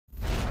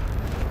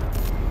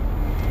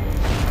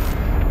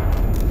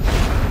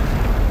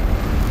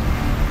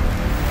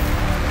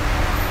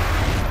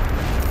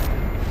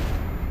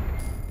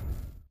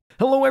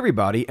Hello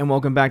everybody, and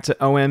welcome back to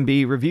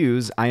OMB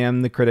Reviews. I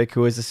am the critic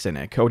who is a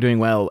cynic. Hope doing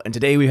well, and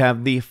today we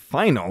have the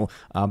final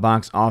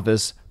box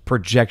office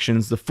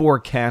projections, the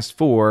forecast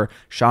for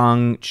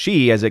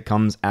Shang-Chi as it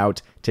comes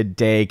out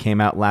today. Came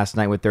out last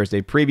night with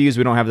Thursday previews.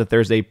 We don't have the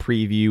Thursday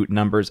preview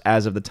numbers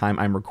as of the time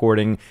I'm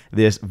recording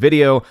this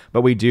video,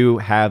 but we do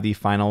have the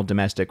final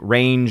domestic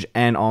range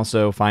and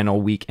also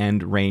final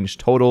weekend range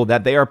total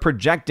that they are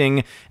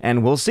projecting,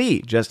 and we'll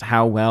see just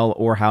how well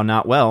or how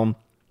not well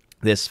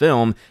this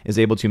film is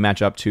able to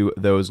match up to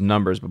those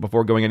numbers. But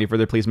before going any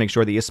further, please make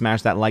sure that you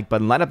smash that like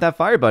button, light up that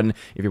fire button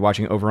if you're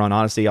watching over on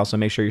Odyssey. Also,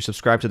 make sure you're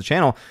subscribed to the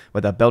channel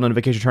with that bell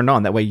notification turned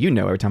on. That way you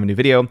know every time a new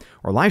video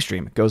or live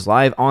stream goes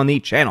live on the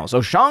channel.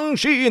 So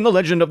Shang-Chi and the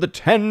Legend of the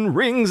Ten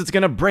Rings, it's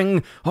going to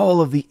bring all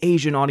of the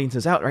Asian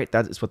audiences out, right?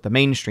 That is what the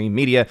mainstream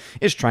media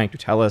is trying to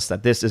tell us,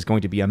 that this is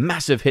going to be a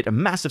massive hit, a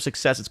massive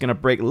success. It's going to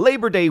break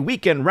Labor Day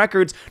weekend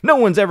records. No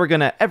one's ever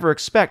going to ever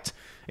expect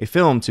a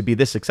film to be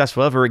this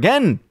successful ever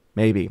again,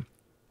 maybe.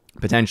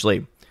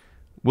 Potentially.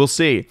 We'll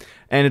see.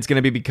 And it's going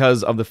to be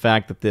because of the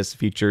fact that this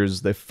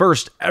features the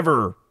first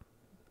ever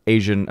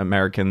Asian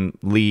American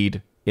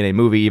lead in a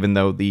movie, even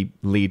though the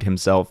lead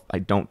himself, I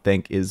don't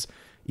think, is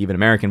even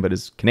American, but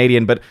is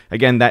Canadian. But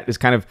again, that is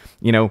kind of,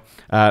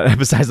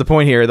 besides the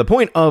point here. The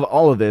point of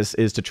all of this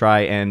is to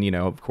try and,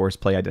 of course,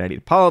 play identity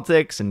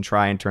politics and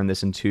try and turn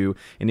this into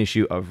an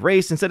issue of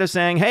race instead of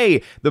saying,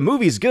 hey, the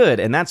movie's good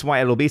and that's why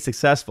it'll be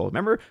successful.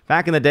 Remember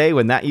back in the day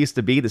when that used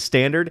to be the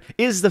standard?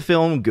 Is the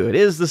film good?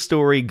 Is the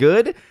story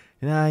good?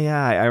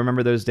 Yeah, I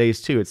remember those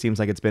days too. It seems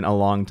like it's been a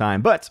long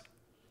time. But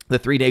the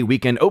 3-day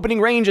weekend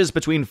opening ranges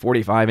between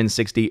 $45 and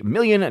 $60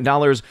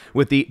 million,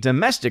 with the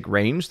domestic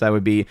range, that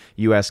would be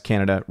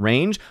US-Canada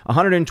range,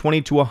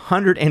 $120 to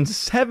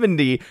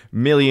 $170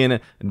 million.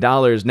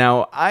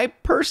 Now, I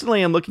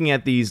personally am looking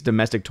at these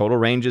domestic total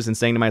ranges and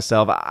saying to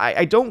myself,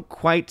 I don't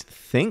quite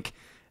think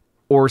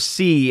or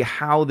see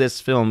how this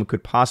film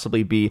could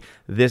possibly be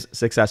this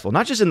successful.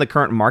 Not just in the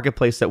current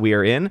marketplace that we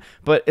are in,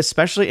 but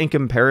especially in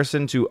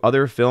comparison to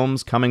other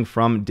films coming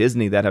from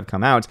Disney that have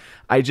come out.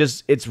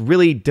 It's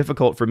really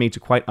difficult for me to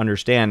quite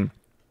understand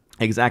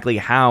exactly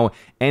how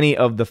any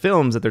of the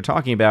films that they're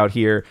talking about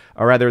here,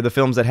 or rather the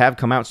films that have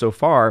come out so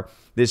far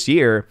this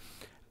year,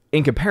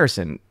 in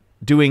comparison,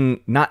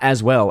 doing not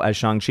as well as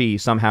Shang-Chi,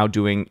 somehow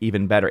doing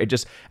even better. It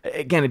just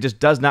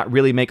does not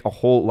really make a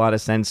whole lot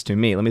of sense to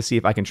me. Let me see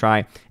if I can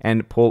try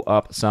and pull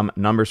up some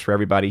numbers for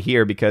everybody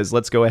here, because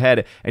let's go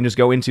ahead and just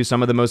go into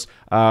some of the most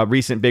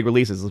recent big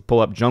releases. Let's pull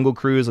up Jungle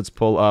Cruise. Let's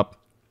pull up,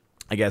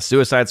 I guess,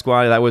 Suicide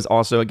Squad. That was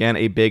also, again,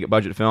 a big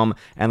budget film.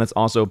 And let's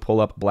also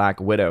pull up Black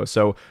Widow.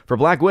 So for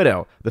Black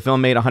Widow, the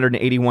film made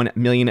 $181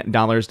 million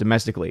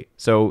domestically.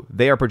 So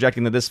they are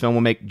projecting that this film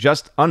will make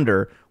just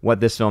under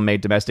what this film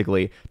made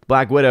domestically.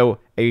 Black Widow,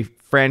 a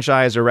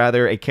franchise, or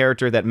rather a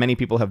character that many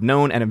people have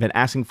known and have been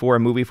asking for a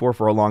movie for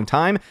a long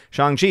time.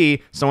 Shang-Chi,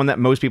 someone that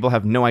most people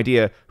have no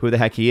idea who the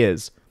heck he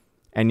is.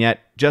 And yet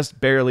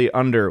just barely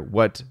under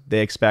what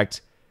they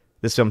expect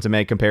this film to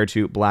make compared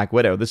to Black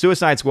Widow. The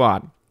Suicide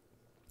Squad,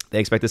 they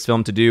expect this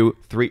film to do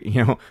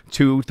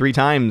 2-3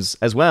 times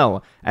as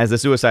well as the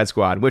Suicide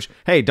Squad, which,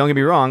 hey, don't get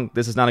me wrong,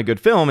 this is not a good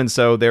film, and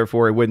so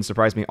therefore it wouldn't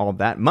surprise me all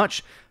that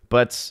much.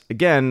 But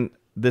again,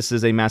 this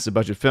is a massive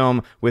budget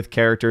film with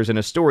characters and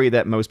a story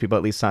that most people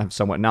at least have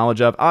somewhat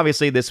knowledge of.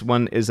 Obviously, this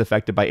one is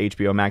affected by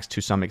HBO Max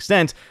to some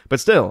extent, but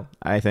still,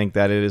 I think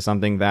that it is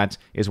something that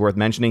is worth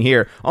mentioning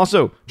here.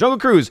 Also, Jungle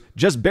Cruise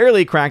just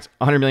barely cracked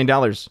 $100 million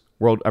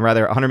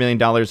 $100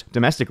 million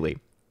domestically.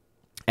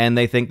 And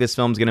they think this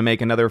film's going to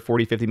make another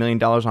 $40-50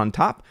 million on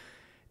top.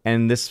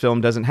 And this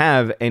film doesn't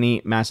have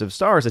any massive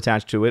stars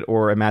attached to it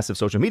or a massive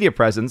social media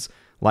presence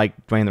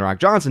like Dwayne "The Rock"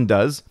 Johnson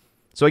does.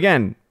 So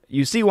again,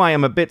 you see why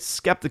I'm a bit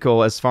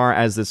skeptical as far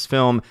as this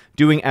film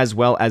doing as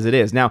well as it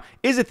is. Now,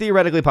 is it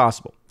theoretically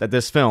possible that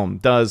this film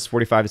does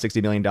 $45 to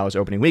 $60 million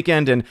opening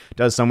weekend and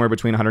does somewhere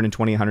between $120 and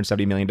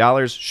 $170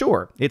 million?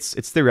 Sure, it's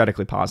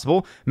theoretically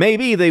possible.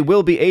 Maybe they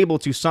will be able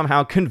to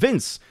somehow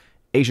convince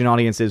Asian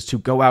audiences to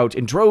go out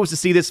in droves to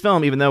see this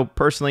film, even though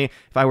personally,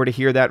 if I were to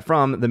hear that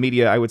from the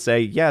media, I would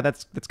say, yeah,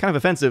 that's kind of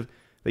offensive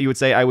that you would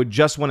say I would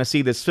just want to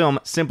see this film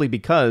simply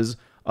because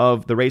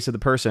of the race of the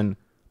person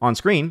on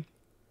screen.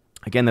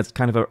 Again, that's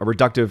kind of a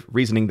reductive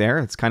reasoning there.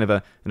 It's kind of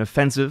an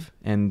offensive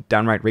and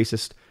downright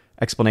racist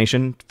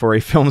explanation for a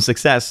film's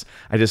success.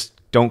 I just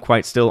don't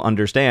quite still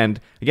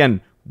understand.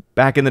 Again,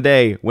 back in the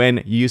day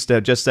when you used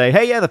to just say,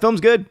 hey, yeah, the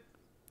film's good.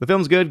 The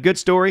film's good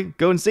story,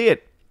 go and see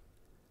it.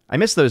 I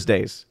miss those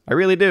days. I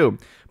really do.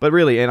 But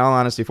really, in all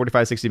honesty,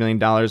 $45-60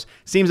 million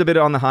seems a bit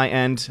on the high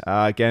end.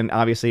 Again,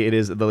 obviously, it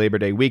is the Labor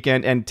Day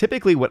weekend. And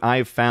typically what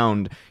I've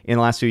found in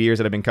the last few years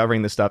that I've been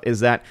covering this stuff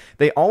is that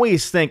they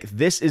always think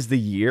this is the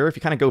year. If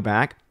you kind of go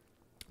back,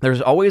 there's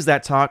always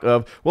that talk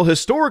of, well,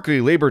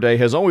 historically, Labor Day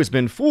has always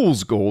been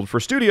fool's gold for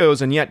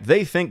studios, and yet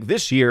they think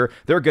this year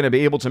they're going to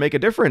be able to make a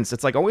difference.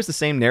 It's like always the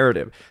same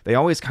narrative. They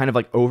always kind of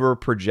like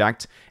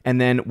over-project,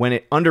 and then when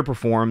it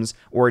underperforms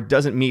or it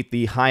doesn't meet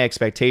the high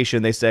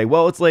expectation, they say,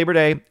 well, it's Labor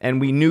Day, and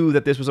we knew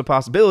that this was a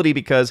possibility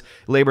because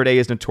Labor Day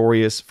is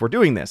notorious for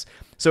doing this.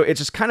 So it's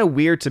just kind of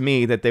weird to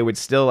me that they would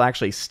still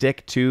actually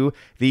stick to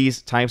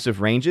these types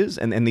of ranges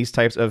and these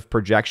types of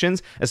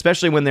projections,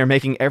 especially when they're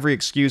making every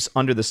excuse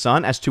under the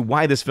sun as to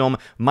why this film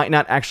might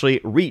not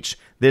actually reach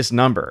this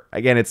number.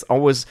 Again, it's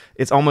almost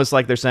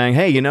like they're saying,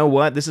 hey, you know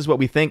what? This is what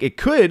we think it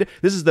could.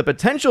 This is the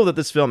potential that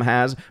this film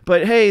has.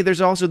 But hey,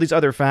 there's also these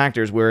other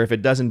factors where if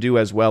it doesn't do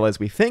as well as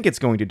we think it's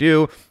going to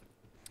do,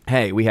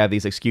 hey, we have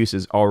these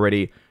excuses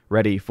already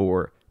ready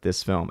for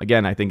this film.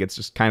 Again, I think it's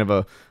just kind of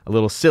a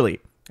little silly,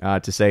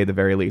 to say the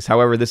very least.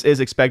 However, this is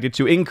expected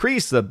to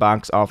increase the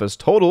box office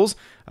totals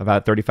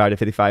about 35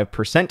 to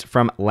 55%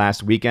 from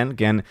last weekend.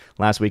 Again,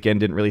 last weekend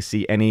didn't really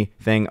see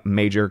anything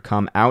major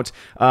come out.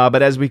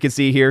 But as we can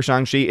see here,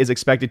 Shang-Chi is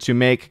expected to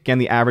make, again,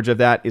 the average of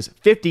that is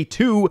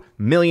 $52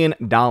 million.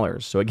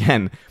 So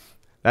again,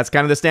 that's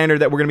kind of the standard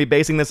that we're going to be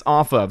basing this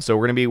off of. So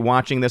we're going to be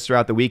watching this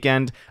throughout the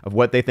weekend of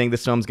what they think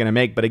this film's going to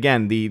make. But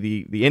again,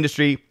 the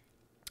industry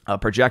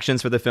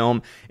projections for the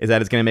film is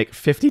that it's going to make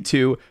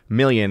 $52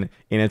 million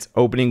in its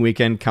opening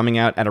weekend, coming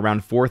out at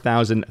around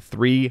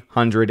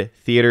 4,300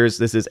 theaters.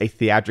 This is a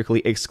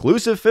theatrically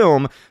exclusive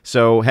film,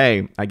 so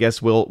hey, I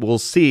guess we'll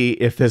see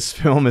if this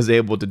film is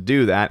able to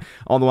do that.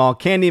 All the while,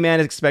 Candyman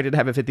is expected to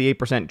have a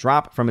 58%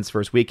 drop from its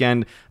first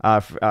weekend.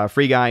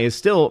 Free Guy is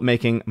still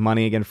making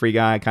money. Again, Free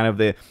Guy, kind of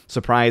the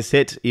surprise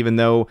hit, even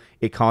though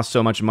it costs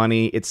so much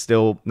money, it's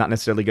still not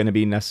necessarily going to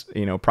be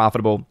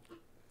profitable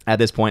at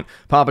this point.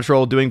 Paw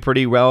Patrol doing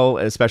pretty well,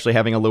 especially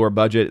having a lower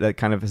budget. That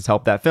kind of has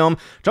helped that film.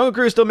 Jungle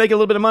Cruise still making a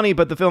little bit of money,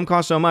 but the film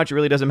costs so much, it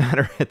really doesn't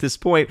matter at this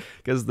point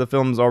because the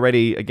film's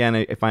already, again,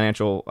 a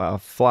financial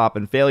flop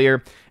and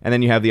failure. And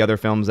then you have the other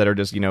films that are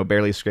just,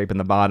 barely scraping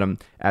the bottom,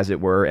 as it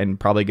were, and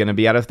probably going to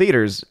be out of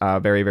theaters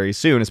very, very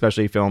soon,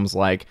 especially films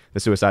like The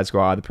Suicide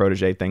Squad, The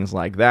Protege, things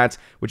like that,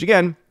 which,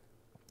 again,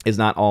 is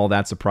not all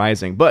that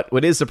surprising. But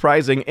what is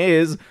surprising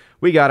is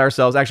we got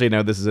ourselves, actually,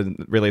 no, this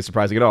isn't really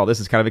surprising at all. This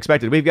is kind of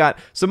expected. We've got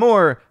some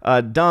more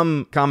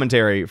dumb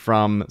commentary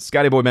from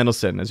Scotty Boy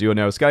Mendelson. As you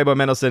know, Scotty Boy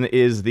Mendelson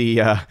is the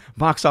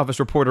box office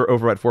reporter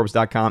over at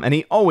Forbes.com, and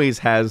he always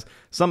has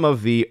some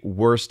of the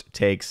worst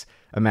takes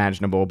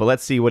imaginable. But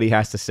let's see what he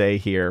has to say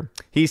here.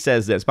 He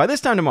says this: by this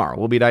time tomorrow,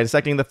 we'll be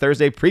dissecting the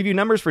Thursday preview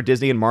numbers for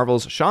Disney and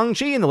Marvel's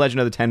Shang-Chi and the Legend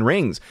of the Ten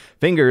Rings.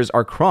 Fingers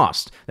are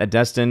crossed that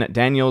Destin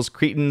Daniels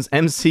Cretton's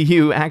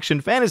MCU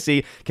action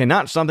fantasy can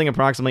notch something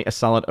approximately a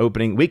solid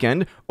opening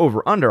weekend.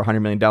 Over under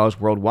 $100 million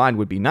worldwide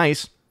would be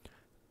nice,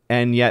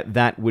 and yet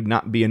that would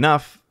not be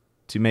enough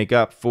to make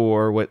up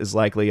for what is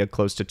likely a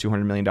close to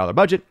 $200 million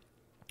budget,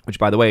 which,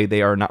 by the way,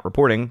 they are not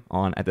reporting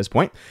on at this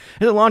point,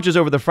 as it launches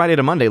over the Friday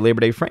to Monday Labor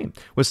Day frame.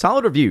 With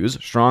solid reviews,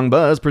 strong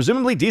buzz,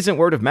 presumably decent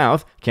word of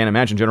mouth, can't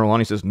imagine general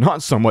audiences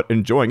not somewhat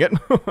enjoying it.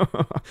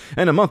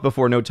 And a month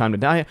before No Time to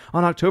Die,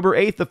 on October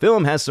 8th, the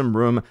film has some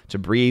room to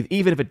breathe,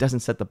 even if it doesn't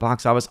set the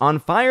box office on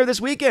fire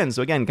this weekend.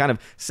 So again, kind of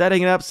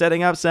setting up,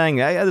 saying,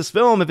 hey, this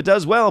film, if it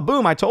does well,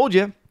 boom, I told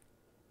you.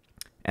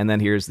 And then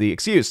here's the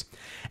excuse.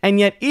 And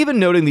yet, even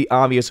noting the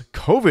obvious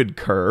COVID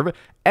curve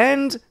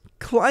and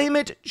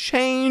climate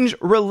change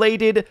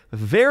related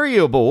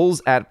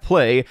variables at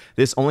play,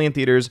 this only in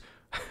theaters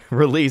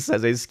release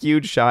has a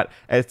skewed shot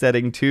at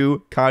setting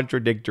two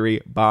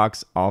contradictory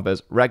box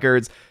office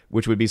records,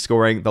 which would be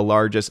scoring the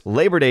largest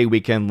Labor Day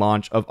weekend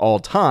launch of all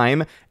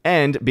time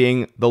and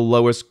being the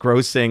lowest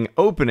grossing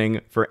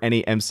opening for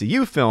any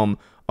MCU film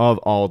of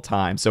all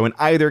time. So in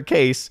either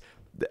case,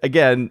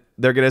 again,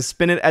 they're going to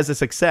spin it as a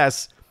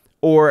success,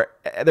 or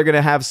they're going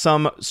to have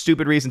some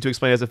stupid reason to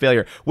explain it as a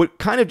failure. What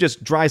kind of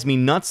just drives me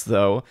nuts,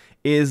 though,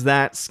 is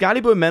that Scotty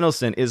Boy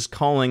Mendelson is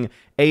calling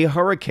a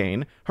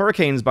hurricane.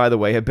 Hurricanes, by the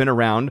way, have been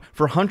around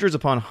for hundreds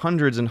upon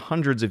hundreds and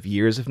hundreds of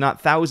years, if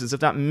not thousands,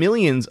 if not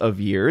millions of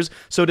years.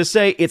 So to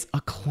say it's a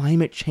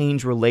climate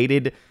change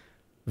related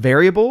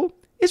variable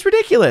is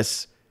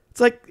ridiculous. It's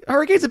like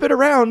hurricanes have been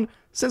around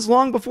since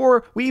long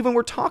before we even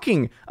were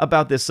talking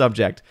about this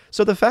subject.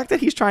 So the fact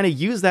that he's trying to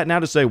use that now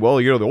to say, well,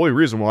 the only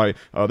reason why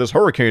this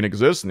hurricane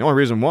exists and the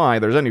only reson why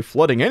there's any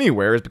flooding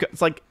anywhere is because,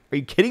 it's like, are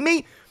you kidding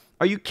me?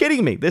 Are you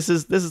kidding me? This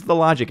is the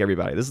logic,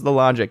 everybody. This is the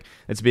logic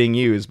that's being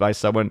used by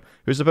someone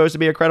who's supposed to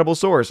be a credible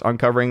source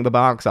uncovering the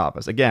box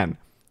office. Again,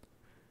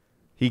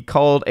 he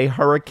called a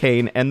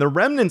hurricane and the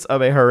remnants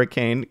of a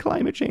hurricane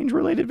climate change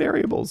related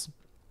variables.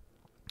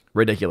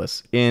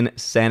 Ridiculous.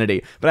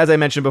 Insanity. But as I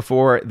mentioned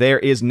before, there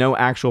is no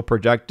actual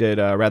projected,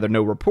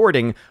 no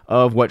reporting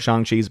of what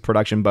Shang-Chi's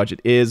production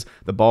budget is.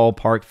 The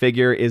ballpark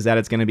figure is that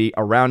it's going to be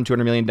around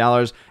 $200 million,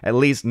 at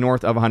least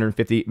north of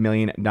 $150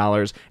 million.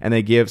 And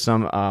they give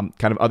some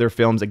kind of other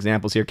films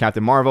examples here.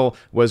 Captain Marvel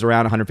was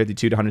around $152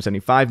 to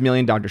 $175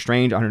 million. Doctor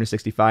Strange,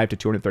 $165 to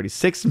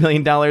 $236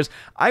 million.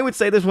 I would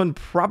say this one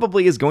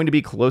probably is going to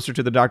be closer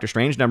to the Doctor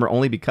Strange number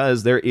only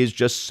because there is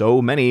just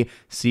so many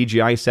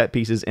CGI set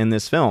pieces in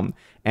this film.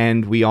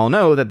 And we all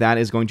know that that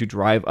is going to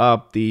drive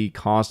up the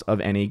cost of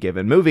any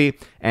given movie.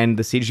 And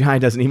the CGI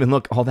doesn't even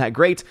look all that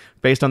great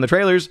based on the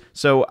trailers.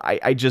 So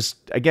I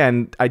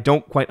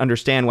don't quite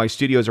understand why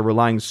studios are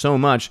relying so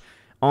much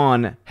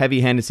on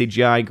heavy-handed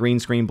CGI,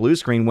 green screen, blue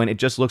screen, when it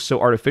just looks so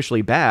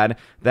artificially bad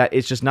that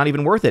it's just not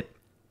even worth it.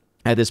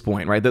 at this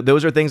point, right?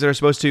 Those are things that are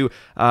supposed to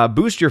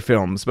boost your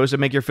films, supposed to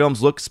make your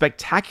films look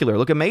spectacular,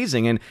 look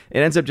amazing, and it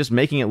ends up just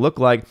making it look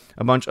like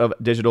a bunch of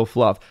digital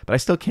fluff. But I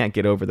still can't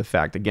get over the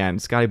fact, again,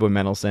 Scotty Boy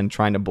Mendelsohn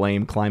trying to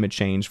blame climate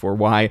change for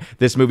why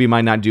this movie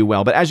might not do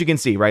well. But as you can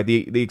see, right,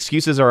 the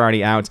excuses are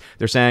already out.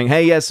 They're saying,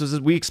 hey, yes,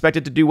 we expect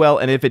it to do well,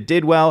 and if it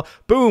did well,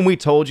 boom, we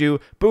told you,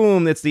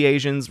 boom, it's the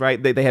Asians,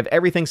 right? They have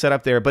everything set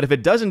up there. But if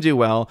it doesn't do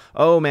well,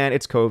 oh man,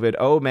 it's COVID.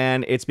 Oh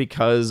man, it's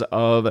because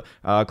of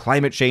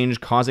climate change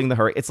causing the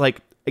hurricane. It's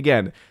like,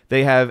 again,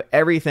 they have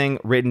everything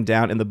written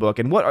down in the book.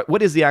 And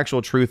what is the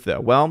actual truth, though?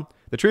 Well,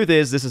 the truth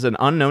is this is an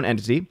unknown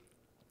entity,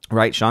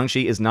 right?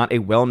 Shang-Chi is not a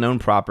well-known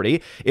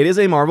property. It is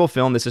a Marvel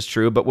film, this is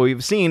true, but what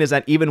we've seen is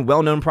that even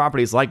well-known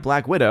properties like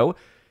Black Widow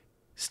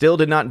still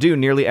did not do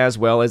nearly as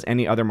well as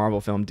any other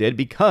Marvel film did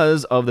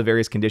because of the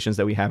various conditions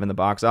that we have in the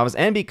box office,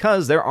 and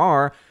because there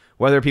are,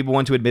 whether people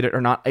want to admit it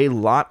or not, a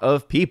lot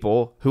of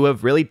people who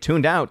have really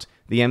tuned out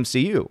the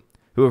MCU,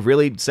 who have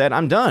really said,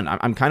 I'm done,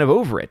 I'm kind of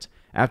over it.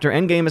 After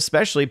Endgame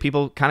especially,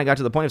 people kind of got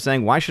to the point of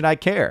saying, why should I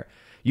care?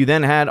 You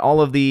then had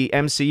all of the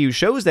MCU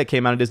shows that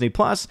came out of Disney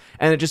Plus,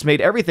 and it just made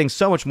everything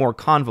so much more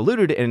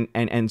convoluted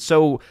and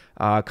so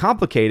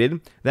complicated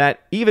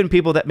that even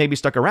people that maybe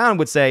stuck around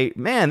would say,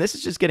 man, this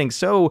is just getting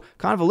so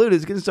convoluted,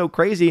 it's getting so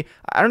crazy,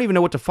 I don't even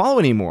know what to follow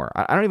anymore.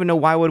 I don't even know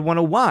why I would want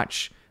to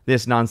watch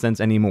this nonsense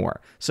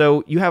anymore.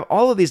 So you have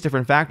all of these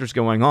different factors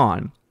going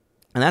on.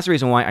 And that's the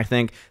reason why I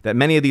think that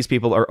many of these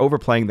people are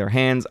overplaying their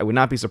hands. I would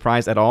not be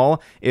surprised at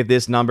all if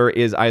this number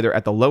is either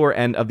at the lower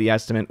end of the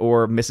estimate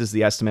or misses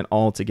the estimate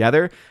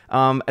altogether.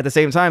 At the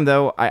same time,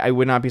 though, I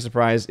would not be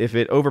surprised if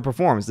it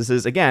overperforms. This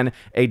is, again,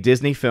 a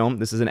Disney film.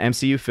 This is an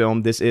MCU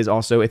film. This is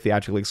also a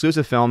theatrically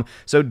exclusive film.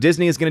 So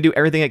Disney is going to do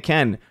everything it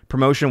can,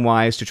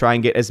 promotion-wise, to try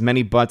and get as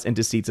many butts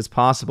into seats as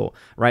possible,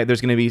 right? There's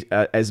going to be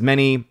as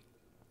many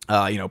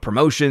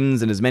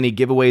promotions and as many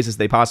giveaways as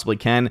they possibly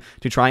can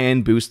to try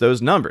and boost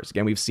those numbers.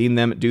 Again, we've seen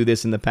them do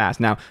this in the past.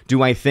 Now,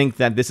 do I think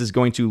that this is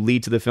going to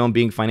lead to the film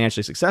being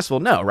financially successful?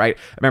 No, right?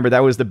 Remember,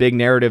 that was the big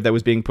narrative that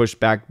was being pushed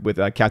back with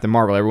Captain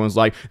Marvel. Everyone's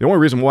like, the only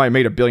reason why it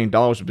made $1 billion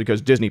was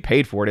because Disney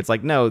paid for it. It's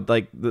like, no,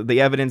 like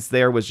the evidence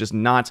there was just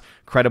not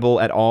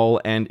credible at all,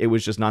 and it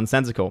was just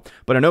nonsensical.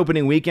 But an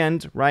opening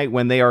weekend, right,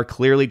 when they are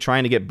clearly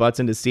trying to get butts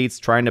into seats,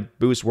 trying to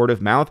boost word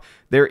of mouth,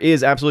 there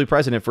is absolutely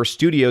precedent for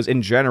studios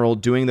in general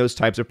doing those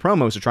types of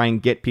promos to try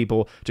and get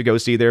people to go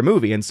see their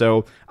movie. And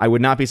so I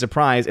would not be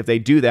surprised if they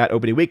do that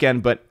opening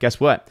weekend, but guess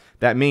what?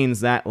 That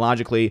means that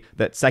logically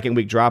that second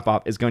week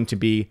drop-off is going to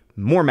be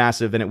more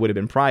massive than it would have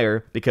been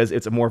prior because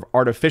it's a more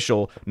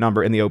artificial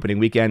number in the opening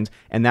weekend,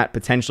 and that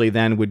potentially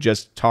then would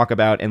just talk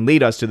about and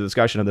lead us to the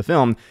discussion of the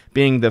film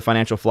being the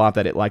financial flop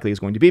that it likely is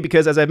going to be.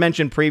 Because as I've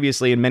mentioned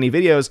previously in many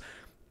videos,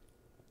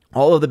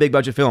 all of the big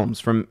budget films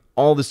from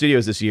all the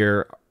studios this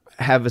year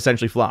have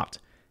essentially flopped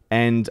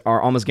and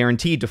are almost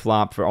guaranteed to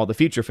flop for all the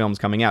future films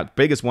coming out. The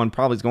biggest one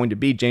probably is going to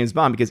be James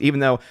Bond, because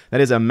even though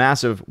that is a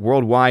massive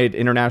worldwide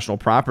international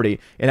property,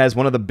 it has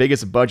one of the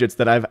biggest budgets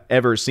that I've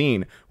ever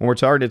seen. When we're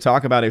starting to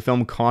talk about a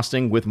film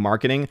costing with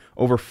marketing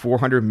over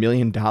 $400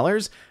 million,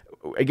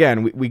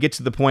 again, we get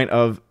to the point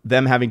of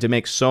them having to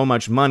make so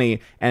much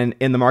money, and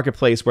in the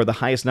marketplace where the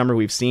highest number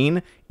we've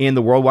seen in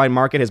the worldwide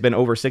market has been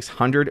over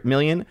 $600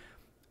 million,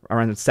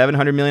 around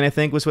 700 million, I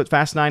think, was what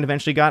Fast 9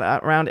 eventually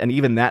got around. And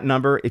even that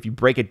number, if you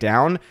break it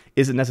down,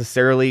 isn't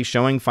necessarily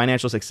showing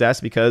financial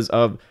success because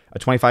of a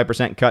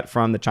 25% cut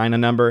from the China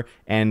number.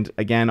 And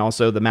again,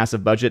 also the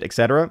massive budget,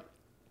 etc.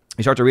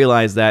 You start to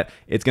realize that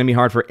it's going to be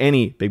hard for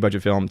any big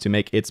budget film to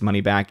make its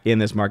money back in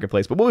this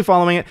marketplace. But we'll be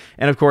following it.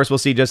 And of course, we'll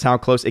see just how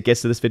close it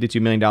gets to this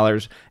 $52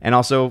 million and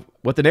also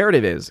what the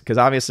narrative is, because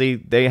obviously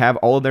they have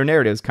all of their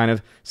narratives kind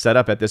of set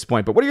up at this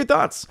point. But what are your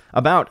thoughts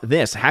about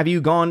this? Have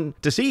you gone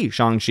to see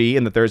Shang-Chi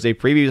in the Thursday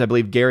previews? I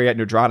believe Gary at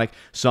Nerdrotic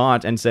saw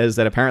it and says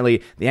that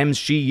apparently the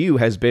MCU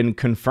has been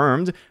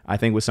confirmed, I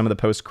think with some of the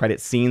post-credit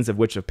scenes, of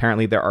which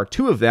apparently there are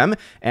 2 of them.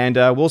 And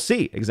we'll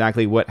see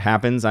exactly what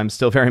happens. I'm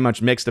still very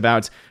much mixed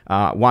about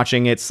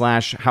watching it /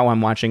 how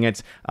I'm watching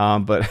it.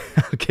 But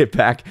I'll get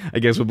back, I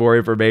guess, with more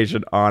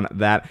information on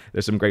that.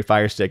 There's some great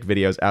Fire Stick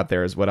videos out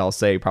there is what I'll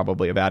say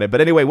probably about it.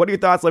 But anyway, what are your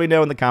thoughts? Let me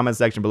know in the comments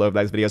section below. If you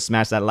like this video,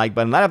 smash that like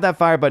button, light up that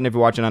fire button if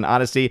you're watching on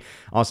Odyssey.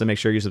 Also, make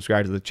sure you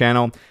subscribe to the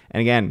channel.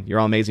 And again, you're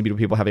all amazing, beautiful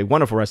people. Have a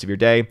wonderful rest of your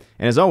day.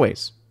 And as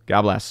always,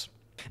 God bless.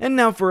 And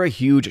now for a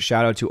huge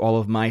shout out to all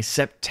of my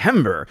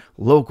September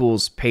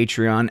Locals,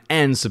 Patreon,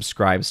 and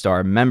Subscribe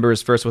Star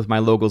members. First with my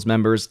Locals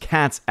members,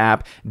 Cats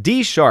App,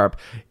 D Sharp,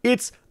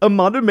 It's a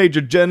Modern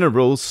Major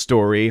General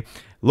Story,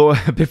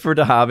 Laura Bifford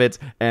de Hobbit,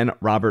 and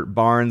Robert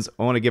Barnes.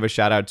 I want to give a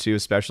shout out to,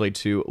 especially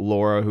to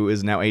Laura, who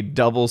is now a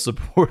double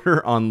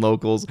supporter on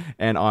Locals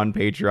and on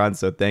Patreon.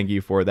 So thank you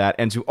for that.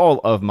 And to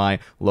all of my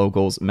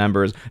Locals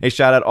members. A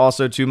shout out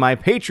also to my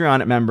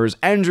Patreon members,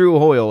 Andrew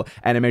Hoyle,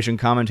 animation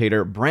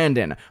commentator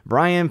Brandon,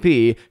 Brian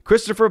P.,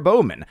 Christopher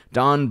Bowman,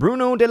 Don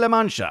Bruno de la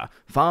Mancha,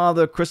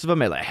 Father Christopher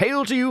Miller,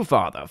 hail to you,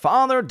 Father,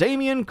 Father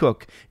Damian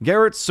Cook,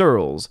 Garrett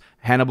Searles,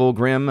 Hannibal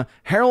Grimm,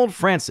 Harold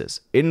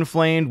Francis,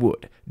 Inflamed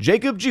Wood,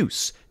 Jacob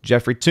Juice,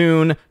 Jeffrey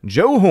Toon,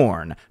 Joe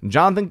Horn,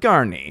 Jonathan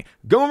Carney,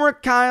 Gomer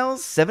Kyle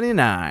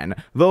 79,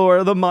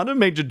 Thor the Modern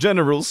Major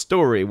General's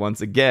story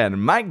once again,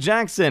 Mike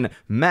Jackson,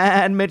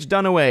 Mad Mitch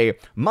Dunaway,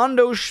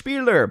 Mondo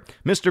Spieler,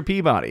 Mr.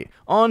 Peabody,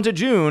 On to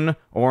June,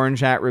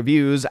 Orange Hat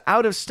Reviews,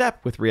 Out of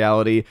Step with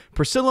Reality,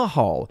 Priscilla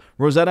Hall,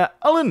 Rosetta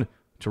Ullen,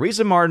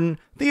 Teresa Martin,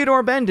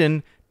 Theodore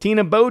Bendon,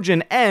 Tina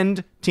Bojan,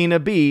 and Tina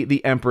B,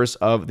 the Empress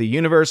of the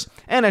Universe.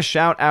 And a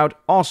shout out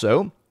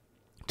also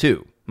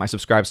to my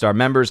Subscribe Star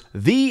members,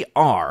 The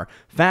R,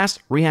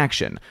 Fast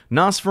Reaction,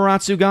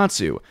 Nosferatu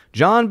Gatsu,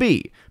 John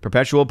B,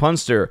 Perpetual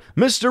Punster,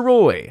 Mr.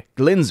 Roy,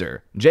 Glinzer,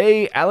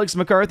 J. Alex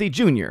McCarthy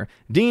Jr.,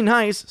 Dean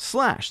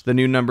Heiss / the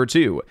new number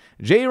 2,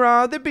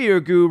 J-Rod the Beer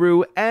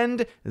Guru,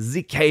 and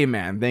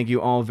ZK-Man. Thank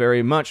you all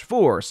very much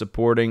for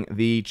supporting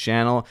the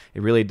channel.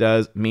 It really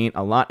does mean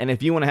a lot. And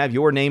if you want to have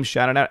your name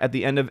shouted out at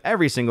the end of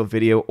every single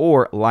video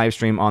or live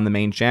stream on the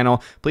main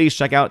channel, please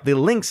check out the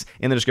links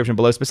in the description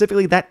below,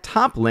 specifically that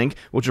top link,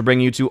 which will bring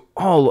you to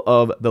all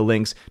of the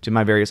links to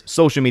my various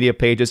social media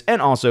pages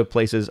and also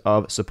places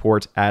of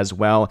support as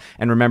well.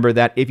 And remember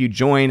that if you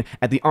join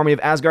at the Army of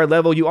Asgard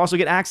level, you also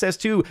get access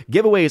to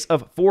giveaways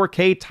of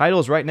 4K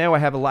titles. Right now, I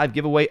have a live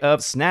giveaway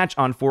of Snatch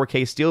on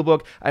 4K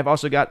Steelbook. I've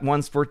also got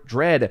ones for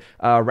Dread,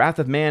 Wrath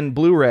of Man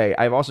Blu-ray.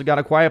 I've also got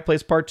A Quiet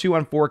Place Part 2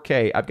 on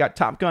 4K. I've got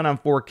Top Gun on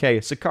 4K,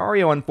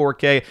 Sicario on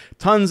 4K,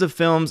 tons of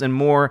films and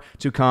more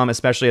to come,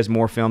 especially as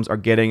more films are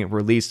getting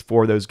released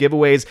for those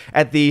giveaways.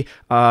 At the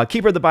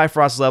Keeper of the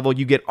Bifrost level,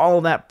 you get all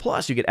of that,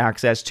 plus you get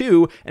access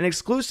to an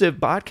exclusive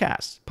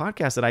podcast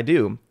that I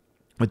do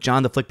with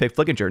John the Flick Pick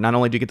Flickinger. Not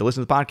only do you get to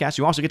listen to the podcast,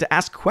 you also get to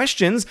ask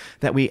questions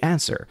that we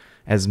answer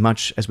as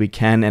much as we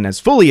can and as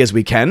fully as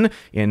we can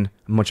in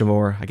a much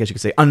more, I guess you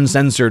could say,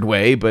 uncensored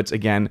way, but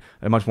again,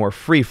 a much more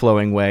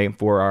free-flowing way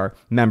for our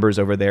members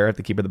over there at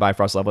the Keeper of the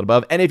Bifrost level and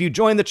above. And if you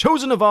join the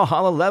Chosen of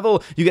Valhalla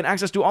level, you get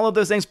access to all of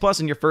those things,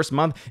 plus in your first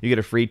month, you get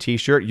a free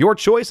t-shirt, your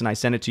choice, and I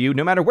send it to you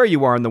no matter where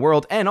you are in the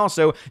world. And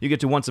also, you get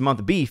to once a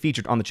month be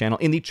featured on the channel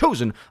in the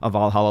Chosen of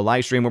Valhalla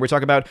live stream, where we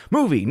talk about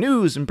movie,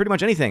 news, and pretty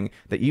much anything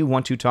that you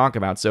want to talk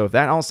about. So if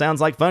that all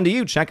sounds like fun to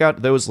you, check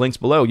out those links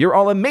below. You're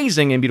all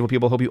amazing and beautiful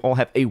people. Hope you all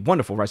have a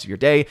wonderful rest of your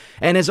day.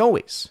 And as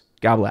always,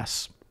 God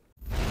bless.